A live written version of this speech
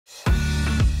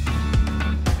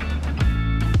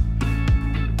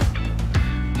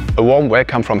A warm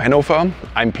welcome from Hanover.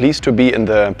 I'm pleased to be in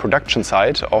the production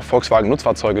site of Volkswagen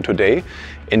Nutzfahrzeuge today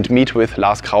and meet with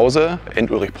Lars Krause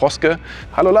and Ulrich Proske.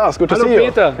 Hello Lars, good to see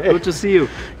you. Hello Peter, good to see you.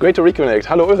 Great to reconnect.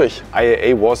 Hello Ulrich.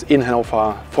 IAA was in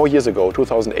Hanover 4 years ago,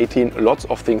 2018. Lots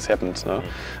of things happened.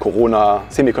 Corona,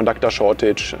 semiconductor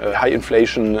shortage, high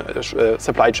inflation,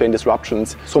 supply chain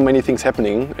disruptions. So many things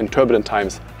happening in turbulent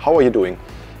times. How are you doing?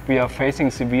 We are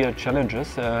facing severe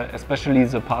challenges, especially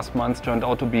the past months turned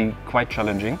out to be quite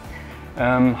challenging.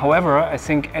 However, I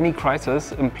think any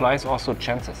crisis implies also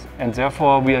chances, and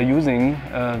therefore we are using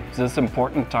these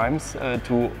important times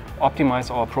to optimize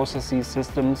our processes,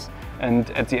 systems, and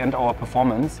at the end our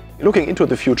performance. Looking into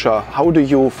the future, how do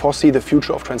you foresee the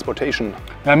future of transportation?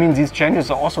 I mean, these changes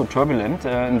are also turbulent.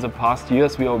 In the past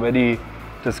years we already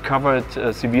discovered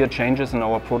severe changes in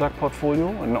our product portfolio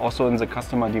and also in the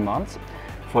customer demands.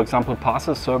 For example,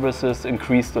 parcel services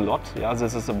increased a lot. Yeah,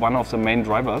 this is one of the main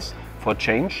drivers for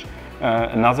change.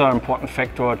 Another important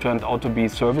factor turned out to be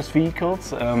service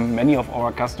vehicles. Many of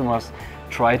our customers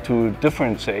try to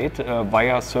differentiate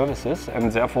via services, and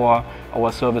therefore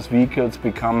our service vehicles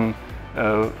become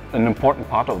an important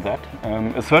part of that.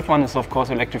 A third one is of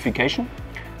course electrification.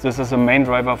 This is a main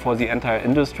driver for the entire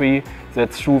industry.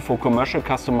 That's true for commercial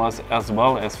customers as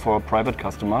well as for private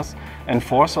customers. And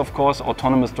fourth, of course,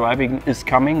 autonomous driving is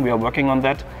coming. We are working on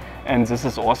that. And this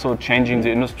is also changing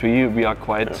the industry. We are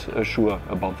quite sure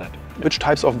about that. Which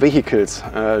types of vehicles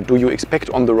do you expect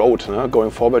on the road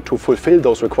going forward to fulfill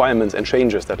those requirements and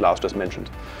changes that Lars just mentioned?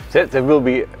 There will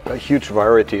be a huge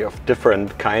variety of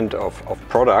different kind of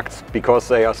products because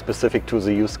they are specific to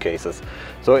the use cases.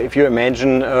 So if you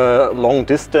imagine long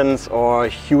distance or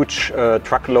huge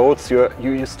truckloads,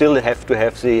 you still have to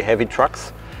have the heavy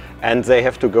trucks, and they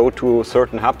have to go to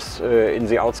certain hubs in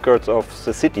the outskirts of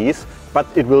the cities. But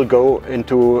it will go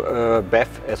into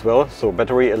BEV as well, so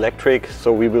battery electric,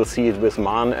 so we will see it with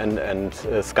MAN and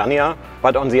Scania.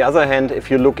 But on the other hand, if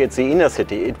you look at the inner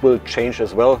city, it will change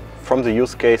as well from the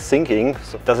use case thinking.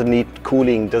 So does it need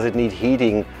cooling? Does it need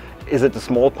heating? Is it a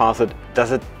small parcel?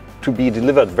 Does it to be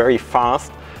delivered very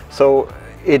fast? So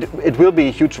it will be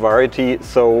a huge variety,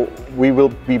 so we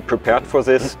will be prepared for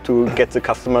this to get the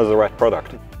customer the right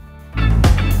product.